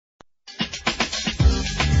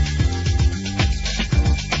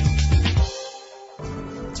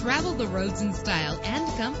the roads in style and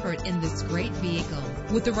comfort in this great vehicle.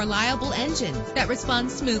 With a reliable engine that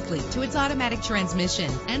responds smoothly to its automatic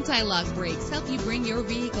transmission, anti-lock brakes help you bring your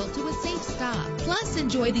vehicle to a safe stop. Plus,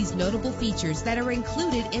 enjoy these notable features that are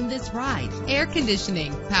included in this ride: air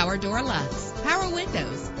conditioning, power door locks, power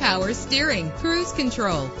windows, power steering, cruise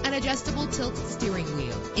control, an adjustable tilt steering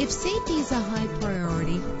wheel. If safety is a high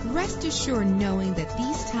priority, rest assured knowing that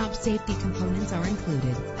these top safety components are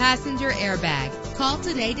included: passenger airbag. Call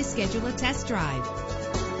today to schedule a test drive.